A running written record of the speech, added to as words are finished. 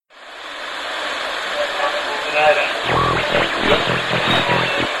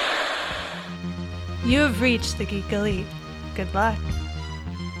You have reached the Geek Elite. Good luck.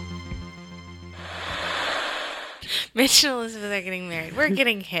 Mitch and Elizabeth are getting married. We're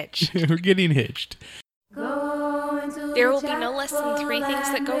getting hitched. We're getting hitched. There will be no less than 3 things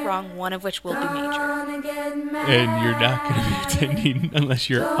that go wrong, one of which will be major. And you're not going to be attending unless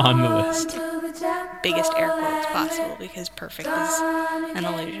you're on the list. Biggest air quotes possible, because perfect is an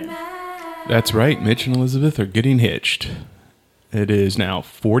illusion. That's right. Mitch and Elizabeth are getting hitched. It is now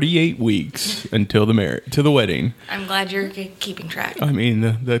 48 weeks until the wedding. I'm glad you're keeping track. I mean,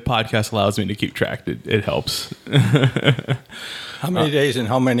 the podcast allows me to keep track. It helps. How many days and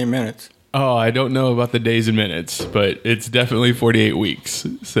how many minutes? Oh, I don't know about the days and minutes, but it's definitely 48 weeks.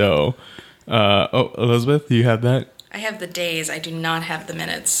 So, Elizabeth, do you have that? I have the days. I do not have the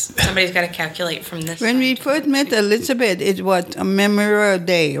minutes. Somebody's got to calculate from this. When we first met Elizabeth, it was a Memorial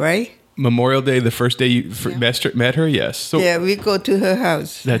Day, right? Memorial Day, the first day you met her, yes. So yeah, we go to her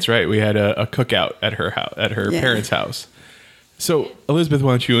house. That's right. We had a cookout at her house, at her parents' house. So, Elizabeth,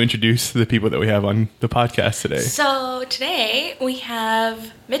 why don't you introduce the people that we have on the podcast today? So today we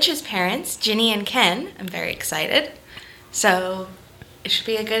have Mitch's parents, Ginny and Ken. I'm very excited. So it should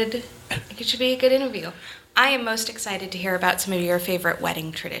be a good interview. I am most excited to hear about some of your favorite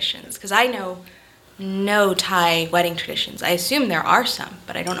wedding traditions, because I know no Thai wedding traditions. I assume there are some,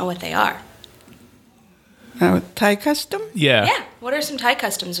 but I don't know what they are. Thai custom? Yeah. Yeah. What are some Thai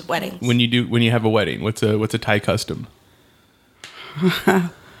customs of weddings? When you have a wedding, what's a Thai custom?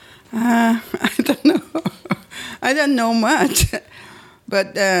 I don't know. I don't know much,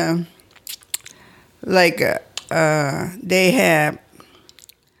 but they have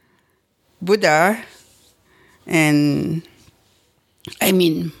Buddha, and I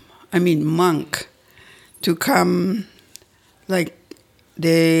mean monk to come. Like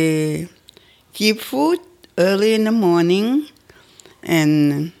they give food early in the morning,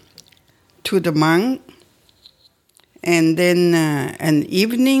 and to the monk. And then an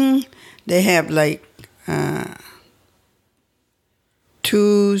evening, they have like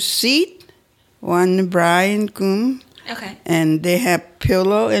 2 seats, one bride and groom. Okay. And they have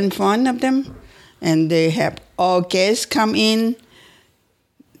pillow in front of them, and they have all guests come in.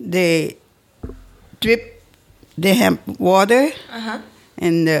 They have water,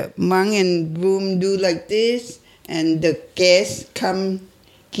 and the monk and groom do like this, and the guests come,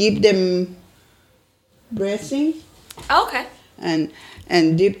 give them blessing. Oh, okay.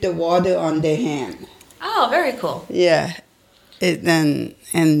 And dip the water on their hand. Oh, very cool. Yeah.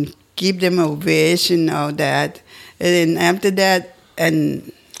 And give them a wish and all that. And then after that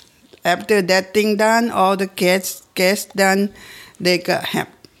thing done, all the guests done, they have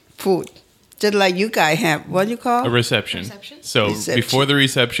food. Just like you guys have. What do you call? A reception. So Reception. before the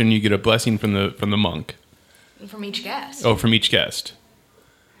reception, you get a blessing from the monk. From each guest. Oh, from each guest.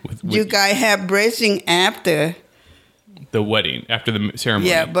 With You guys have blessing after. the wedding, after the ceremony.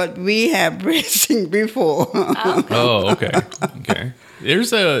 Yeah, but we have blessing before. Oh, okay. Okay. There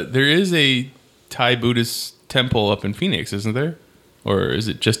is a Thai Buddhist temple up in Phoenix, isn't there? Or is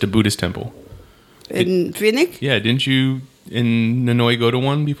it just a Buddhist temple? In Phoenix? Yeah, didn't you in Hanoi go to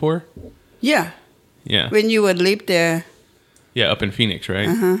one before? Yeah. Yeah. When you would live there. Yeah, up in Phoenix, right?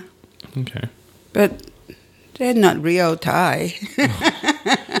 Uh-huh. Okay. But they're not real Thai.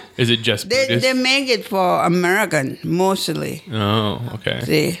 Is it just Buddhist? They make it for American, mostly. Oh, okay.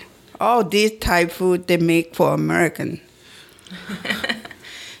 See, all this Thai food they make for American.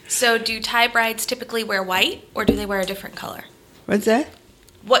 So do Thai brides typically wear white, or do they wear a different color? What's that?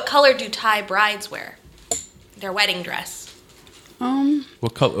 What color do Thai brides wear? Their wedding dress.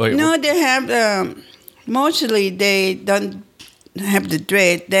 What color? No, they have, mostly they don't have the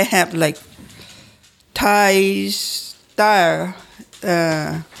dress. They have like Thai style,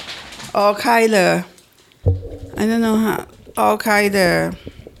 all kind of, I don't know how, all kind of,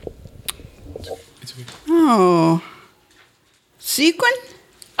 sequin?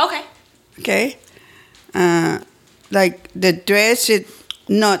 Okay. Okay. Like the dress is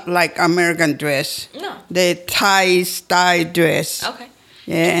not like American dress. No. The Thai style dress. Okay.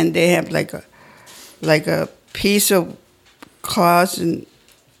 Yeah, and they have like a piece of cloth and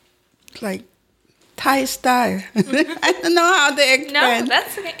like Thai style. I don't know how to explain. No,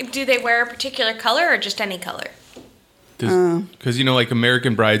 that's okay. Do they wear a particular color or just any color? Because like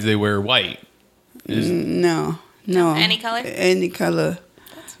American brides, they wear white. No. Any color? Any color.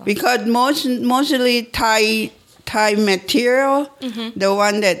 Because mostly Thai material, the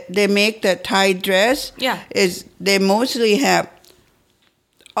one that they make the Thai dress, is they mostly have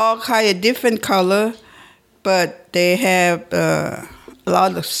all kind of different color, but they have a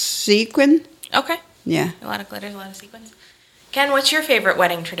lot of sequin. Okay. Yeah. A lot of glitters, a lot of sequins. Ken, what's your favorite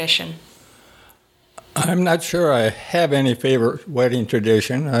wedding tradition? I'm not sure I have any favorite wedding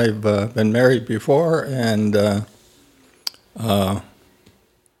tradition. I've been married before, and the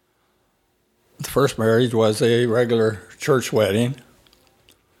first marriage was a regular church wedding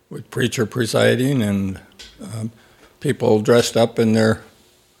with preacher presiding and people dressed up in their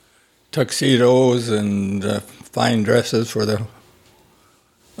tuxedos and fine dresses for the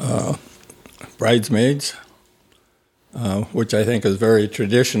bridesmaids, which I think is very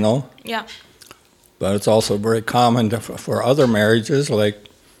traditional. Yeah. But it's also very common for other marriages, like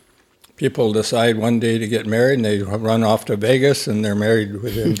people decide one day to get married and they run off to Vegas and they're married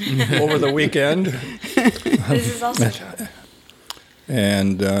within over the weekend. This is also true.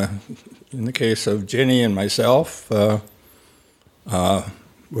 And in the case of Ginny and myself,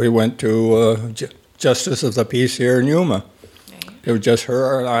 we went to Justice of the Peace here in Yuma. Right. It was just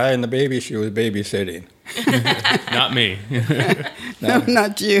her and I and the baby. She was babysitting. Not me. No,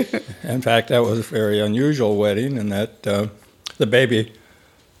 not you. In fact, that was a very unusual wedding in that the baby,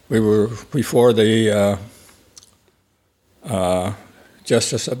 we were before the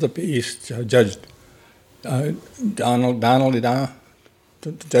Justice of the Peace, Judge Donald Donato.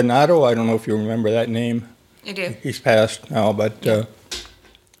 I don't know if you remember that name. I do. He's passed now, but it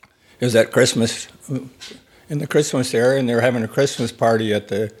was at Christmas, in the Christmas era, and they were having a Christmas party at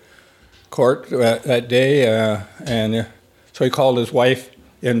the court that day, and so he called his wife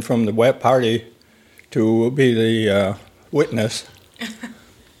in from the wet party to be the witness.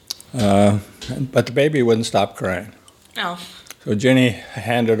 But the baby wouldn't stop crying. Oh. So Ginny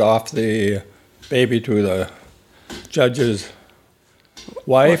handed off the baby to the judge's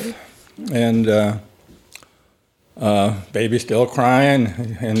wife, and baby still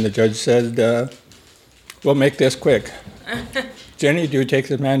crying, and the judge said, "We'll make this quick. Jenny, do you take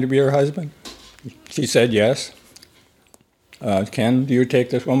this man to be your husband?" She said yes. Ken, do you take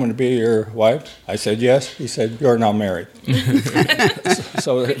this woman to be your wife? I said yes. He said, "You're now married."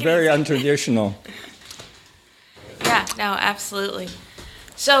 so very untraditional. Yeah, no, absolutely.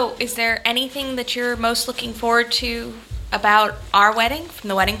 So is there anything that you're most looking forward to about our wedding, from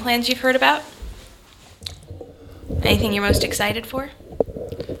the wedding plans you've heard about? Anything you're most excited for?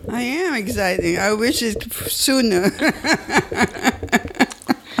 I am excited. I wish it sooner.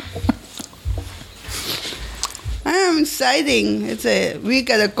 I am exciting. We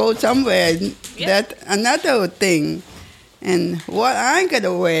gotta go somewhere. Yeah. That another thing. And what I'm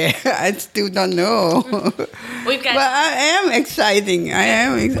gonna wear, I still don't know. We've got. But I am exciting. I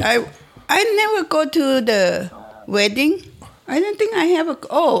never go to the wedding. I don't think I have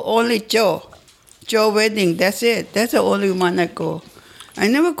only Joe wedding. That's it. That's the only one I go. I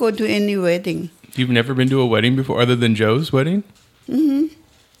never go to any wedding. You've never been to a wedding before, other than Joe's wedding? Mm-hmm.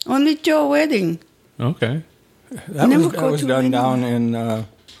 Only Joe wedding. Okay. That was done down in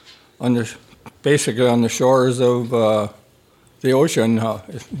basically on the shores of the ocean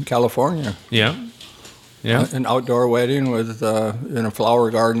in California. Yeah. Yeah. An outdoor wedding with in a flower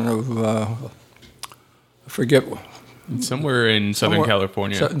garden of I forget. Somewhere in Southern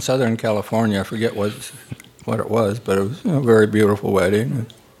California. In Southern California, I forget what it was, but it was a very beautiful wedding.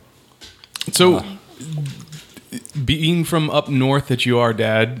 So, being from up north that you are,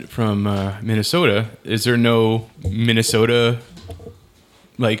 Dad, from Minnesota, is there no Minnesota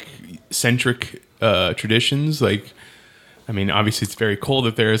centric traditions? I mean, obviously it's very cold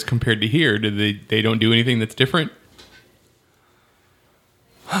up there as compared to here. Do they don't do anything that's different?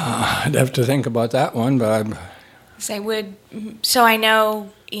 I'd have to think about that one, but So I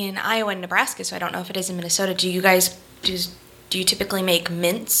know in Iowa and Nebraska, so I don't know if it is in Minnesota. Do you guys do you typically make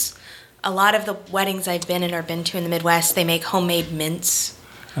mints? A lot of the weddings I've been in or been to in the Midwest, they make homemade mints.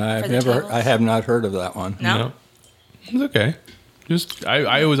 I have not heard of that one. No? It's okay.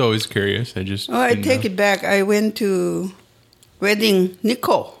 I was always curious. I take it back. I went to wedding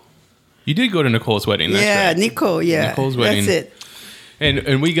Nicole. You did go to Nicole's wedding. That's right. Nicole. Yeah, Nicole's wedding. That's it.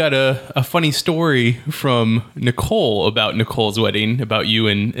 And we got a funny story from Nicole about Nicole's wedding, about you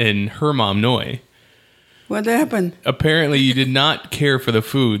and her mom, Noi. What happened? Apparently, you did not care for the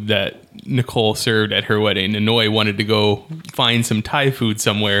food that Nicole served at her wedding, and Noi wanted to go find some Thai food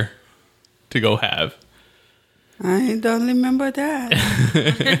somewhere to go have. I don't remember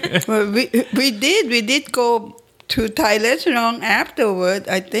that. Well, we did go to Thai restaurant afterward,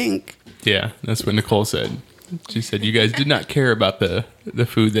 I think. Yeah, that's what Nicole said. She said you guys did not care about the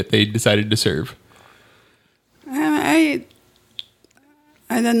food that they decided to serve. I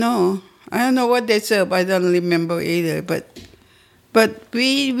don't know. I don't know what they serve. I don't remember either. But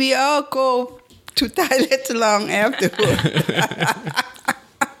we all go to Thai restaurant afterward.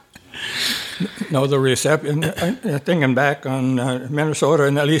 No, the reception. Thinking back on Minnesota,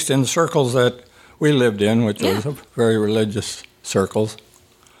 and at least in the circles that we lived in, which was very religious circles.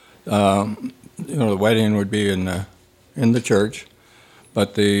 The wedding would be in the church,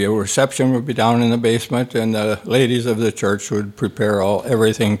 but the reception would be down in the basement, and the ladies of the church would prepare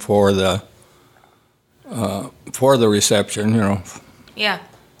everything for the reception. Yeah.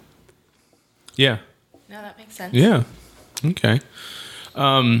 Yeah. No, that makes sense. Yeah. Okay.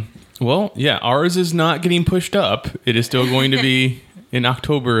 Well, yeah, ours is not getting pushed up. It is still going to be in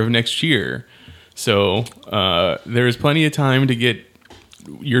October of next year. So there is plenty of time to get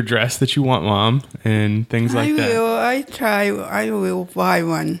your dress that you want, Mom, and things like that. I will buy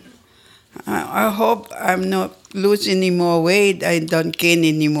one. I hope I'm not lose any more weight. I don't gain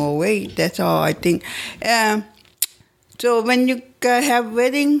any more weight. That's all I think. So when you have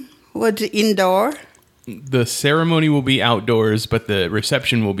wedding, what's indoor? The ceremony will be outdoors, but the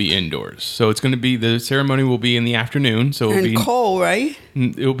reception will be indoors. So it's going to be, the ceremony will be in the afternoon. So it'll be cold, right?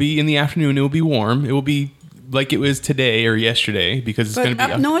 It'll be in the afternoon. It will be warm. It will be like it was today or yesterday because it's going to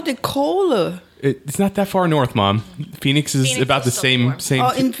be up north. It's colder. It's not that far north, Mom. Phoenix is about the same.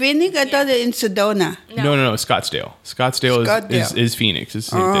 Oh, in Phoenix? I thought it in Sedona. No, Scottsdale. Scottsdale is Phoenix. It's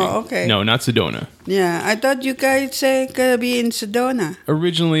the same thing. Okay. No, not Sedona. Yeah, I thought you guys said gonna be in Sedona.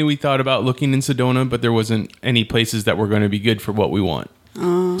 Originally, we thought about looking in Sedona, but there wasn't any places that were going to be good for what we want.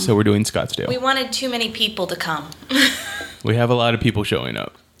 So we're doing Scottsdale. We wanted too many people to come. We have a lot of people showing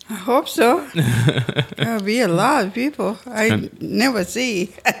up. I hope so. There'll be a lot of people. I never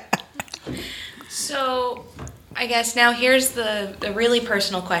see. So, I guess now here's the really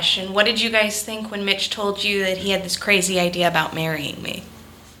personal question. What did you guys think when Mitch told you that he had this crazy idea about marrying me?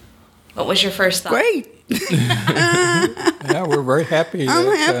 What was your first thought? Great. Yeah, we're very happy.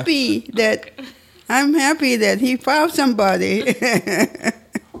 I'm happy that he found somebody.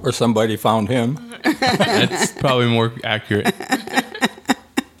 Or somebody found him. That's probably more accurate.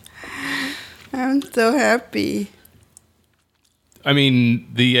 I'm so happy. I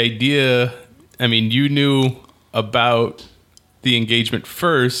mean, the idea... you knew about the engagement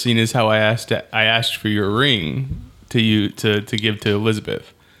first, seeing as how I asked for your ring to give to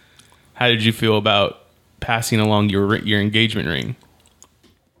Elizabeth. How did you feel about passing along your engagement ring?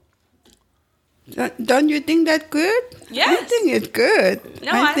 Don't you think that's good? Yes. I think it's good.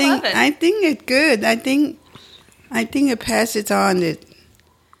 No, I love it. I think it's good. I think it passes on it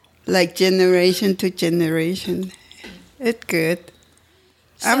like generation to generation. It's good.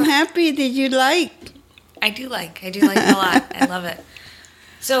 So, I'm happy. Did you like? I do like it a lot. I love it.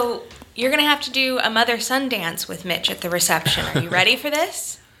 So you're going to have to do a mother-son dance with Mitch at the reception. Are you ready for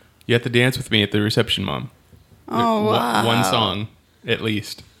this? You have to dance with me at the reception, Mom. Oh, wow. One song, at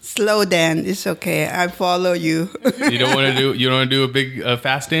least. Slow dance. It's okay. I follow you. You don't want to do a big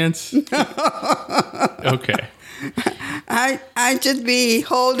fast dance? Okay. I just be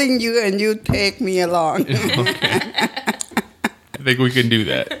holding you and you take me along. Okay. I think we can do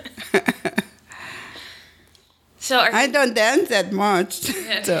that. So I don't dance that much.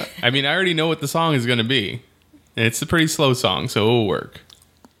 Yeah. So. I already know what the song is going to be. And it's a pretty slow song, so it will work.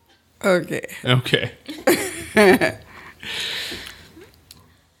 Okay. Okay.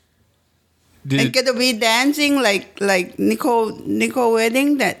 And gonna be dancing like Nicole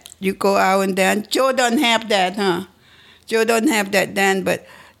wedding that you go out and dance. Joe don't have that, huh? Joe don't have that dance, but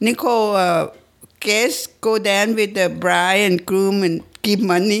Nicole guests go dance with the bride and groom and give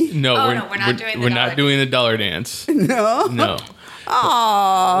money. No, we're not doing the dollar dance. No. No.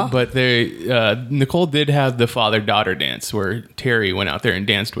 Oh. But Nicole did have the father-daughter dance where Terry went out there and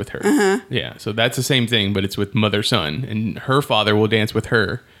danced with her. Uh-huh. Yeah, so that's the same thing, but it's with mother-son. And her father will dance with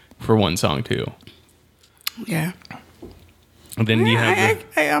her for one song, too. Yeah. And then you have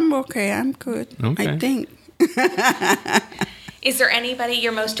I'm okay. I'm good. Okay. I think. Is there anybody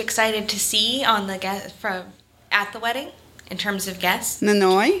you're most excited to see on the at the wedding in terms of guests?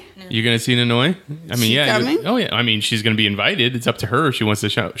 Nanoy? You're going to see Nanoy? She coming? Oh, yeah. She's going to be invited. It's up to her if she wants to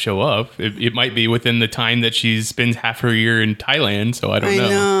show up. It might be within the time that she spends half her year in Thailand, so I don't know. I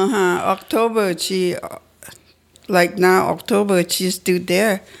know, huh? October, October, she's still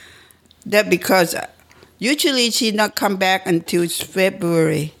there. That because usually she not come back until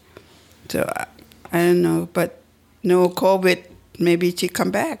February. So, I don't know, but no COVID, maybe she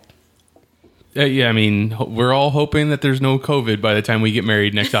come back. Yeah, we're all hoping that there's no COVID by the time we get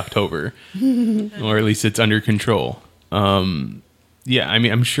married next October, or at least it's under control. Yeah,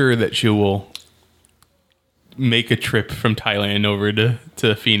 I'm sure that she will make a trip from Thailand over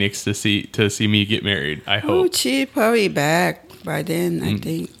to Phoenix to see me get married. I hope. Oh, she probably back by then, I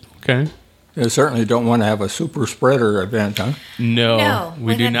think. Okay. You certainly don't want to have a super spreader event, huh? No,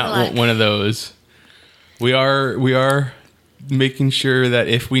 we do not want one of those. We are making sure that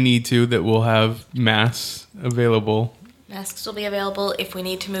if we need to, that we'll have masks available. Masks will be available. If we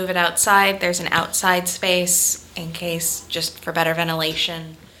need to move it outside, there's an outside space in case, just for better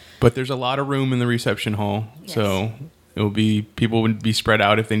ventilation. But there's a lot of room in the reception hall, Yes. so people would be spread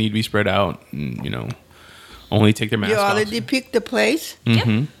out if they need to be spread out, and, only take their mask You off. already picked the place?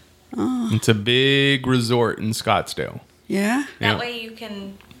 Mm-hmm. It's a big resort in Scottsdale. Yeah? That Yeah. way you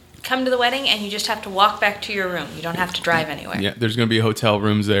can come to the wedding and you just have to walk back to your room. You don't have to drive anywhere. Yeah, there's going to be hotel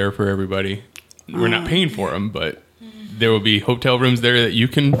rooms there for everybody. We're not paying for them, but there will be hotel rooms there that you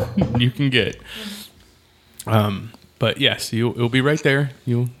can get. But yes, it'll be right there.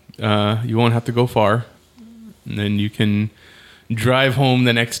 You won't have to go far, and then you can drive home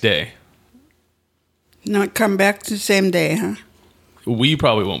the next day. Not come back the same day, huh? We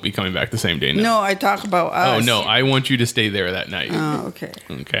probably won't be coming back the same day. No, I talk about us. Oh no, I want you to stay there that night. Oh, okay.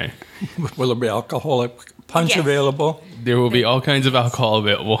 Okay. Will there be alcoholic punch Yes. available? There will be all kinds of alcohol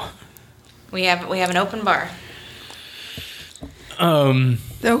available. We have an open bar. So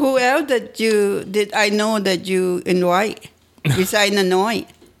who else did I know that you invite besides Hanoi?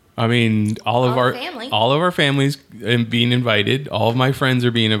 I mean, all of All the family. all of our families being invited. All of my friends are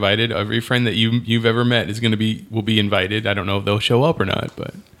being invited. Every friend that you've ever met will be invited. I don't know if they'll show up or not,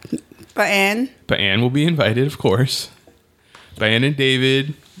 but Anne? Anne will be invited, of course. Anne and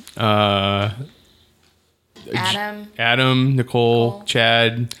David, Adam. Nicole,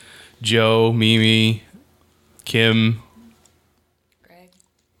 Chad, Joe, Mimi, Kim,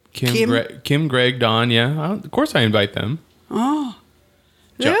 Kim? Greg, Don. Yeah, of course I invite them. Oh.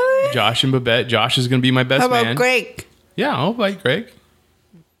 Really? Josh and Babette. Josh is going to be my best How about man. Greg? Yeah, I'll invite Greg.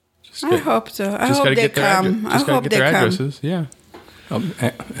 I hope so. I Just hope gotta they get their come. I just gotta hope get they their come. addresses. Yeah,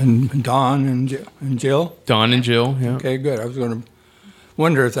 And Don and Jill? Don and Jill. Yeah. Okay, good. I was going to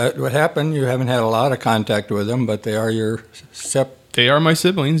wonder if that would happen. You haven't had a lot of contact with them, but they are your They are my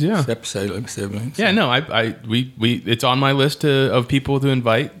siblings. Yeah. siblings. Yeah. No, we it's on my list of people to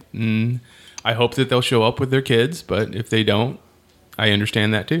invite, and I hope that they'll show up with their kids. But if they don't, I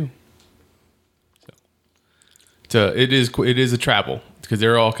understand that too. So it is a travel because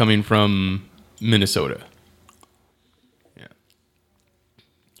they're all coming from Minnesota. Yeah.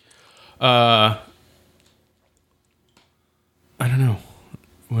 I don't know.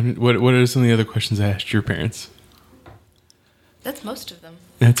 What are some of the other questions I asked your parents? That's most of them.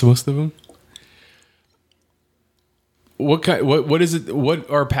 That's most of them. What is it? What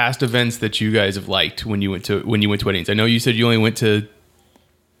are past events that you guys have liked when you went to weddings? I know you said you only went to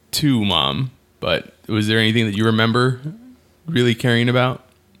 2, Mom, but was there anything that you remember really caring about?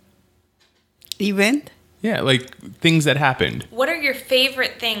 Event? Yeah, like things that happened. What are your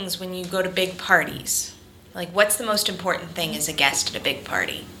favorite things when you go to big parties? Like, what's the most important thing as a guest at a big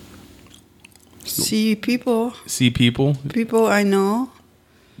party? See people. See people. People I know.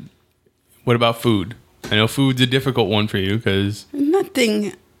 What about food? I know food's a difficult one for you because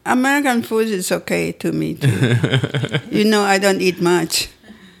Nothing. American food is okay to me too. I don't eat much.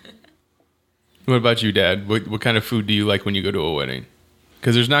 What about you, Dad? What kind of food do you like when you go to a wedding?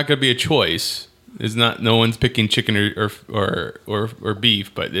 Because there's not going to be a choice. It's not. No one's picking chicken or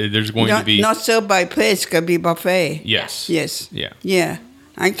beef, but there's going to be not served by place. Could be buffet. Yes. Yes. Yeah. Yeah.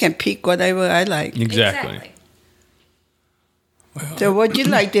 I can pick whatever I like. Exactly. So what you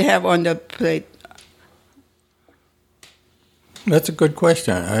like to have on the plate? That's a good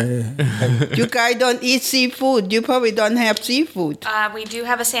question. You guys don't eat seafood. You probably don't have seafood. We do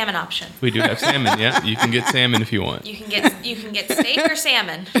have a salmon option. We do have salmon. Yeah, you can get salmon if you want. You can get steak or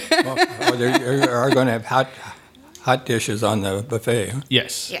salmon. They are going to have hot dishes on the buffet. Huh?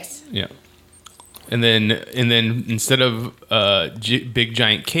 Yes. Yes. Yeah. And then instead of big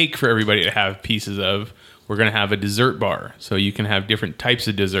giant cake for everybody to have pieces of, we're going to have a dessert bar, so you can have different types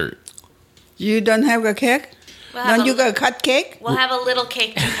of dessert. You don't have a cake? Don't you got a cut cake? We'll have a little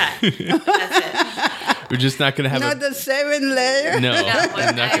cake to cut. That's it. We're just not going to have Not the 7 layer? No. No,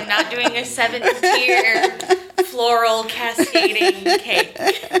 I'm not doing a 7-tier floral cascading cake.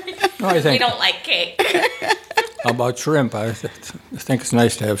 We don't like cake. How about shrimp? I think it's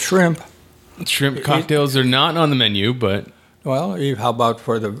nice to have shrimp. Shrimp cocktails are not on the menu, but... Well, how about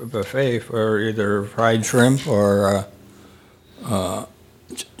for the buffet for either fried shrimp or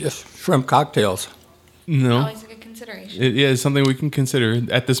just shrimp cocktails? No. Always a good consideration. It is something we can consider.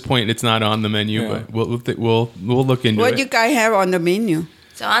 At this point, it's not on the menu, but we'll look into What it. you guys have on the menu?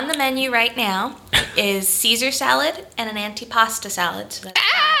 So on the menu right now is Caesar salad and an antipasta salad. So that's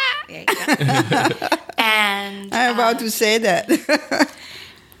there you go. And I'm about to say that.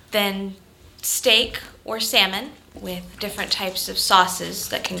 then steak or salmon with different types of sauces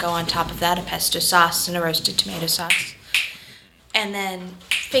that can go on top of that, a pesto sauce and a roasted tomato sauce. and then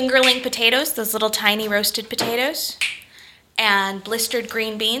fingerling potatoes, those little tiny roasted potatoes, and blistered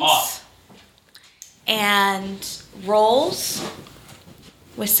green beans, and rolls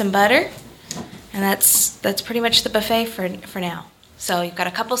with some butter, and that's pretty much the buffet for now. So you've got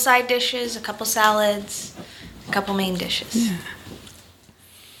a couple side dishes, a couple salads, a couple main dishes. Yeah.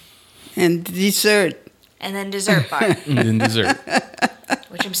 And dessert. And then dessert bar. And then dessert.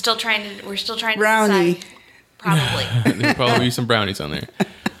 Which we're still trying to brownie. decide. Probably. There'll probably be some brownies on there.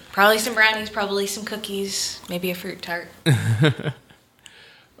 Probably some brownies, probably some cookies, maybe a fruit tart.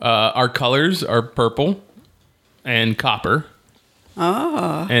 Our colors are purple and copper.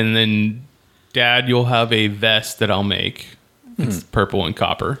 Oh. And then, Dad, you'll have a vest that I'll make. It's purple and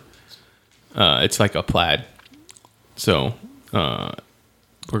copper. It's like a plaid. So,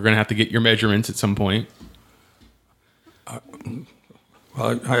 we're going to have to get your measurements at some point.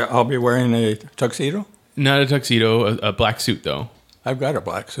 Well, I'll be wearing a tuxedo? Not a tuxedo, a black suit, though. I've got a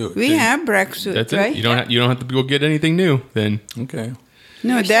black suit. We have black suit, That's right? it. You don't have to go get anything new then. Okay.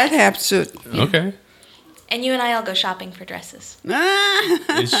 No, Dad have suit. Okay. And you and I will go shopping for dresses.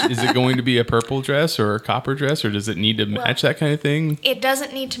 Is it going to be a purple dress or a copper dress, or does it need to match that kind of thing? It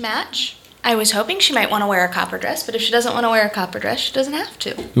doesn't need to match. I was hoping she might want to wear a copper dress, but if she doesn't want to wear a copper dress, she doesn't have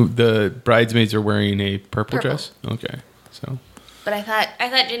to. The bridesmaids are wearing a purple dress? Okay. So. But I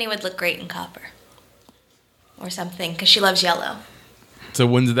thought Ginny would look great in copper. Or something, because she loves yellow. So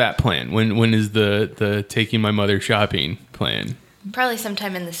when's that plan? When is the taking my mother shopping plan? Probably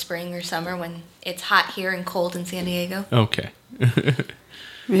sometime in the spring or summer when it's hot here and cold in San Diego. Okay.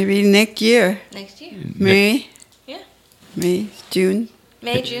 Maybe next year. Next year. May. Yeah. May, June.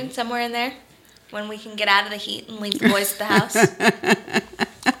 May, June, somewhere in there. When we can get out of the heat and leave the boys at the house.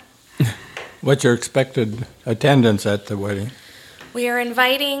 What's your expected attendance at the wedding? We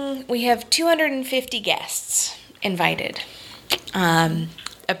have 250 guests invited.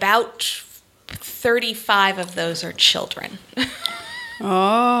 About 35 of those are children.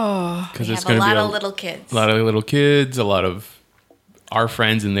 Oh. Because We it's have a going to be lot of little kids. A lot of little kids, a lot of our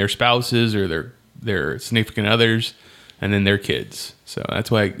friends and their spouses or their significant others, and then their kids. So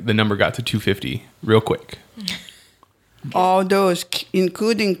that's why the number got to 250 real quick. All those,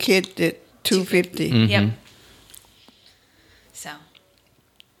 including kids, at 250. Mm-hmm. Yep. So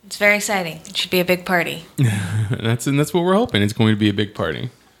it's very exciting. It should be a big party. That's what we're hoping. It's going to be a big party.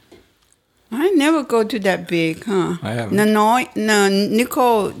 I never go to that big, huh? I haven't. No,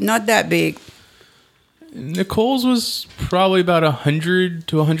 Nicole, not that big. Nicole's was probably about 100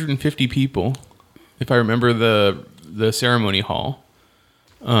 to 150 people, if I remember the ceremony hall.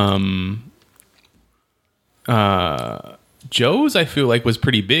 Joe's, I feel like, was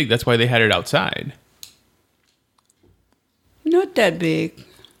pretty big. That's why they had it outside. Not that big.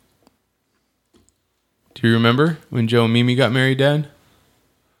 Do you remember when Joe and Mimi got married, Dad?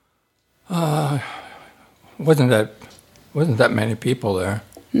 Wasn't that many people there?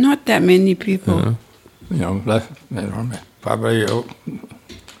 Not that many people. Probably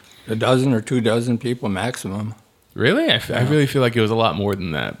a dozen or 2 dozen people maximum. Really? I really feel like it was a lot more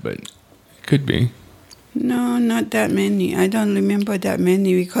than that, but it could be. No, not that many. I don't remember that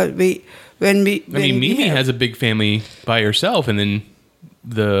many because Mimi has a big family by herself, and then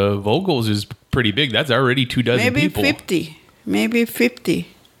the Vogels is pretty big. That's already 2 dozen people. Maybe 50.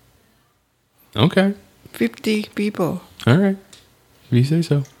 Okay. 50 people. All right. If you say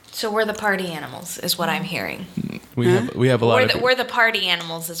so. So we're the party animals, is what I'm hearing. We have a lot of we're the party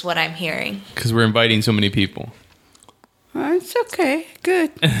animals, is what I'm hearing. because we're inviting so many people. Oh, it's okay.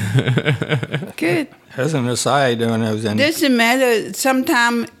 Good. Good. As an aside, when I was in... Doesn't matter.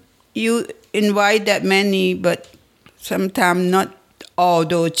 Sometimes you invite that many, but sometimes not all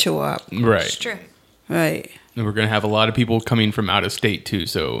those show up. Right. It's true. Right. And we're going to have a lot of people coming from out of state too,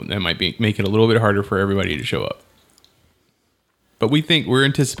 so that might make it a little bit harder for everybody to show up. But we're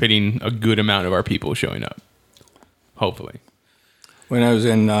anticipating a good amount of our people showing up. Hopefully. When I was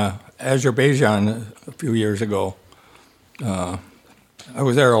in Azerbaijan a few years ago, I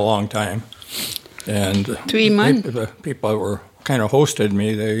was there a long time. And 3 months. The people that were kind of hosted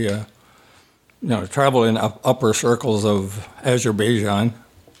me, they travel in upper circles of Azerbaijan.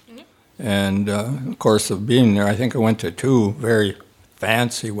 And, of course, of being there, I think I went to 2 very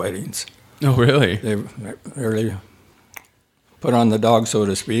fancy weddings. Oh, really? They really put on the dog, so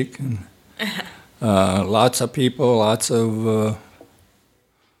to speak. And, lots of people, lots of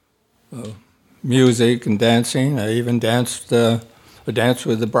music and dancing. I even danced a dance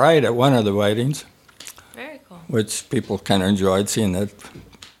with the bride at one of the weddings. Very cool. Which people kind of enjoyed, seeing that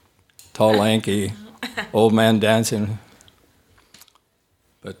tall, lanky old man dancing.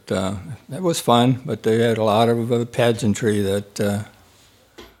 But that was fun. But they had a lot of pageantry that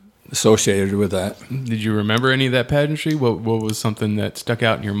associated with that. Did you remember any of that pageantry? What was something that stuck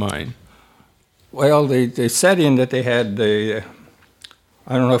out in your mind? Well, the setting that they had,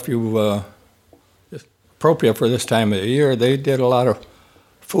 I don't know if you, it's appropriate for this time of the year, they did a lot of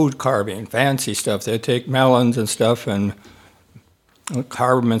food carving, fancy stuff. They'd take melons and stuff and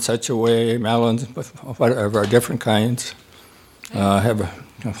carve them in such a way, melons, whatever, different kinds. Have a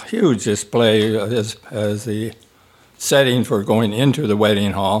huge display as the settings were going into the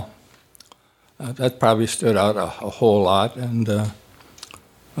wedding hall. That probably stood out a whole lot. And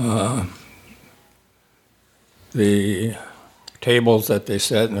the tables that they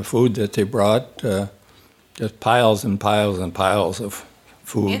set and the food that they brought, just piles and piles and piles of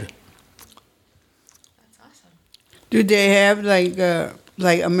food. Yeah. That's awesome. Do they have like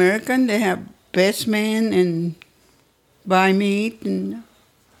American? They have best man and buy meat, and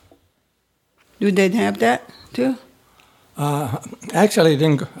do they have that too? Actually,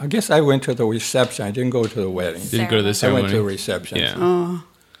 I guess I went to the reception. I didn't go to the wedding. Didn't go to the ceremony. I went to the reception. Yeah. Oh,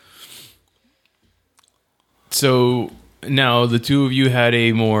 So now the two of you had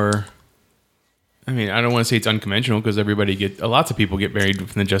a more, I mean, I don't want to say it's unconventional because lots of people get married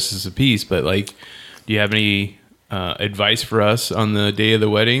from the justice of peace, but like, do you have any advice for us on the day of the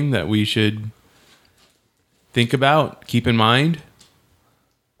wedding that we should think about, keep in mind?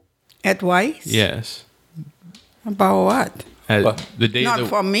 advice? Yes. About what? The day Not of the,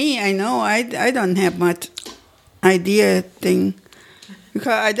 for me. I know. I don't have much idea thing because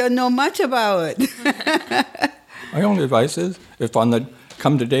I don't know much about it. My only advice is, if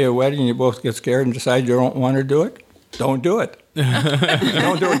come the day of wedding, you both get scared and decide you don't want to do it, don't do it.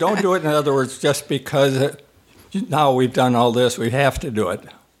 Don't do it. In other words, just because now we've done all this, we have to do it.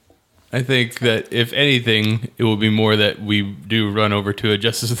 I think that if anything, it will be more that we do run over to a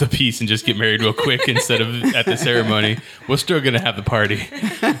justice of the peace and just get married real quick instead of at the ceremony. We're still going to have the party.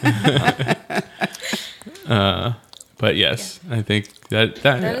 But yes, I think that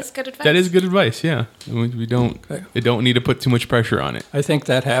is good advice. That is good advice. Yeah, we don't need to put too much pressure on it. I think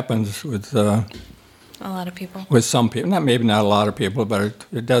that happens with A lot of people. with some people. Maybe not a lot of people, but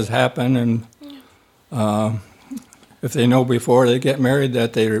it does happen. And if they know before they get married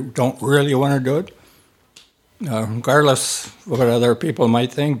that they don't really want to do it, regardless of what other people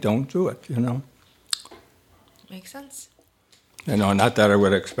might think, don't do it. Makes sense. Not that I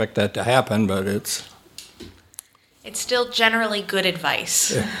would expect that to happen, but it's still generally good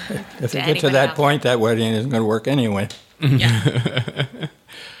advice. if you get to that point, that wedding isn't going to work anyway. Yeah.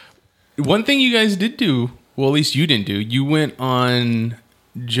 One thing you guys did do, well, at least you didn't do, you went on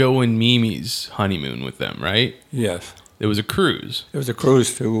Joe and Mimi's honeymoon with them, right? Yes. It was a cruise. It was a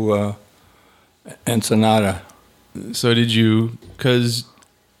cruise to Ensenada. So did you, because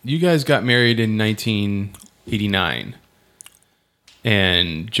you guys got married in 1989,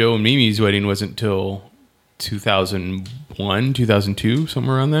 and Joe and Mimi's wedding wasn't till 2001, 2002,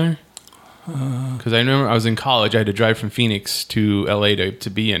 somewhere around there? Because I remember I was in college. I had to drive from Phoenix to LA to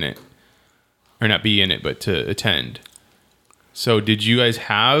be in it. Or not be in it, but to attend. So did you guys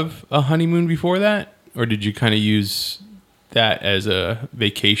have a honeymoon before that? Or did you kind of use that as a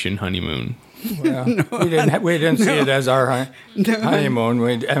vacation honeymoon? Well, we didn't see it as our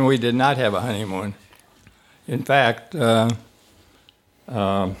honeymoon, and we did not have a honeymoon. In fact, the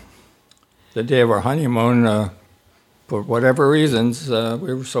day of our honeymoon, for whatever reasons,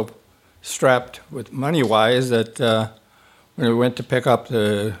 we were so strapped with money-wise that when we went to pick up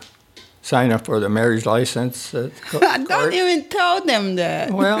the sign up for the marriage license. Don't even tell them that.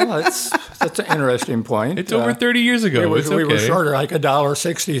 Well, that's an interesting point. It's over 30 years ago. We were short like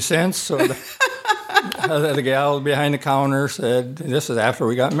 $1.60. So the gal behind the counter said, "This is after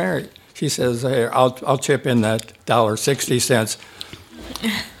we got married." She says, "Hey, I'll chip in that $1.60."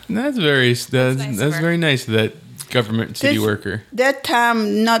 That's very nice of that government city worker. That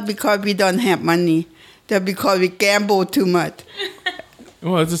time, not because we don't have money, that because we gamble too much.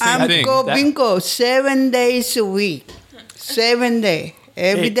 Well, it's the same thing. Go bingo 7 days a week. 7 days.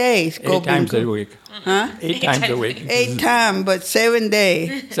 Every day. Go 8 times bingo. a week. Huh? 8 times a week. 8 times, but 7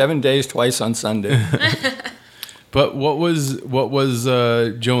 days. 7 days, twice on Sunday. But what was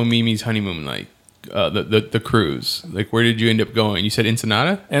Joe and Mimi's honeymoon like? The cruise. Like, where did you end up going? You said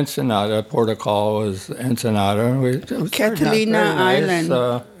Ensenada? Ensenada, Portugal was Ensenada. It was Catalina Island.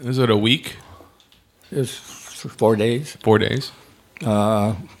 Was it a week? It was 4 days. 4 days.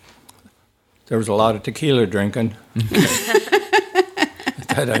 There was a lot of tequila drinking.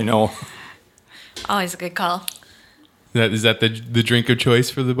 That I know. Always a good call. Is that the drink of choice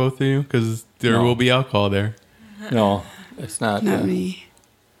for the both of you? Because there will be alcohol there. No, it's not. Not me.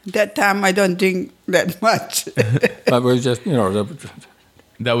 That time I don't drink that much. But we just,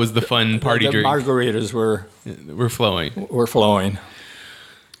 that was the fun party the drink. margaritas were flowing.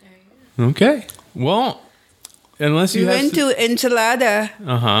 Okay. Well, unless you we went to Enchilada.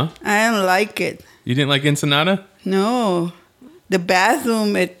 I don't like it. You didn't like Ensenada? No. The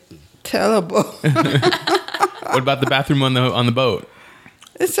bathroom is terrible. What about the bathroom on the boat?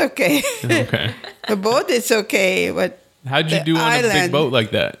 It's okay. Okay. The boat is okay, but how'd you do on a big boat like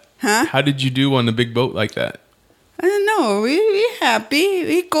that? Huh? How did you do on a big boat like that? I don't know. We happy.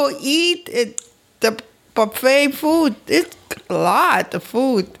 We go eat at the buffet food. It's a lot of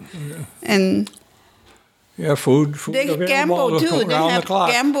food. And food. They gamble too. They have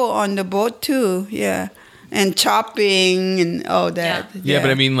gamble on the boat too. Yeah. And chopping and all that. Yeah, but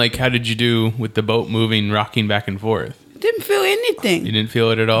I mean, like, how did you do with the boat moving, rocking back and forth? Didn't feel anything. You didn't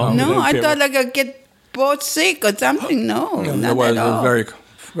feel it at all? No, I thought like I'd get boat sick or something. No, not at all. Very,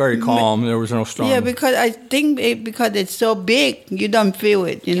 very calm. There was no storm. Yeah, because I think because it's so big, you don't feel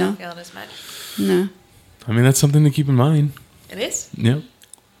it, you know? Don't feel it as much. No. I mean, that's something to keep in mind. It is? Yep.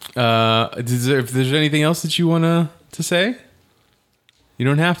 If there's anything else that you want to say, you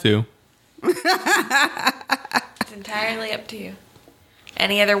don't have to. It's entirely up to you.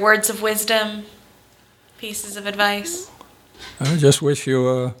 Any other words of wisdom? Pieces of advice? I just wish you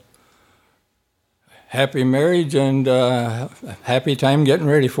a happy marriage and a happy time getting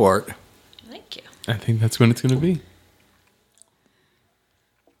ready for it. Thank you. I think that's when it's going to be.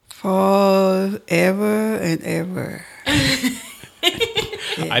 Forever and ever.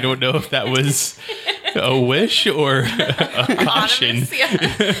 I don't know if that was a wish or a caution.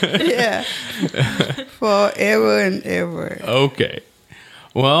 Yeah. Forever and ever. Okay.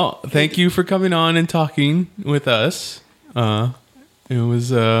 Well, thank you for coming on and talking with us. It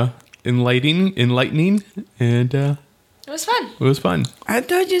was enlightening, and it was fun. It was fun. I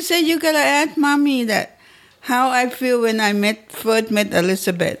thought you said you gotta ask Mommy that how I feel when I first met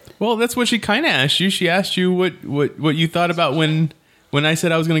Elizabeth. Well, that's what she kind of asked you. She asked you what you thought about when I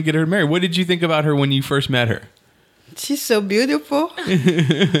said I was going to get her married. What did you think about her when you first met her? She's so beautiful.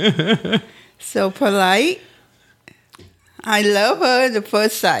 So polite. I love her at the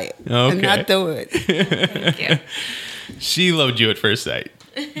first sight. Okay. And afterward. Thank you. She loved you at first sight.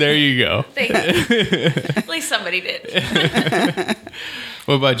 There you go. Thank you. At least somebody did.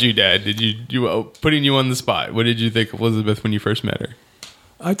 What about you, Dad? Did you putting you on the spot? What did you think of Elizabeth when you first met her?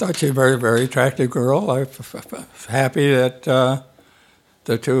 I thought she was a very, very attractive girl. I'm happy that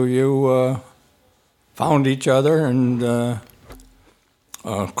the two of you found each other, and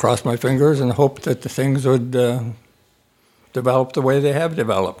cross my fingers and hope that the things would develop the way they have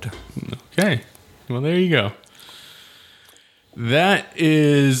developed. Okay. Well, there you go. That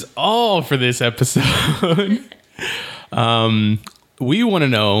is all for this episode. We want to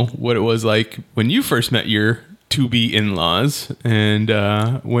know what it was like when you first met your to-be in-laws, and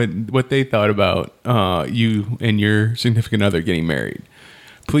what they thought about you and your significant other getting married.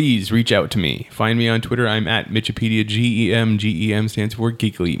 Please reach out to me. Find me on Twitter. I'm at Mitchipedia. GEM stands for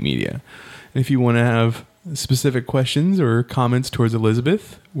Geek Elite Media. And if you want to have specific questions or comments towards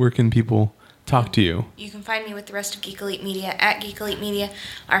Elizabeth, where can people talk to you? You can find me with the rest of Geek Elite Media at Geek Elite Media,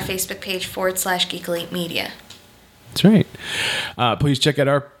 our Facebook page /Geek Elite Media. That's right. Please check out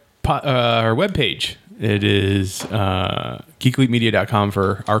our webpage. It is geekelitemedia.com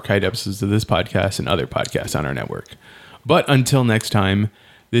for archived episodes of this podcast and other podcasts on our network. But until next time,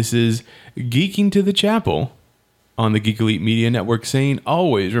 this is Geeking to the Chapel on the Geek Elite Media Network, saying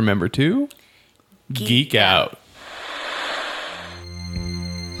always remember to geek out.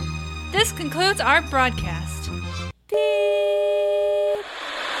 This concludes our broadcast.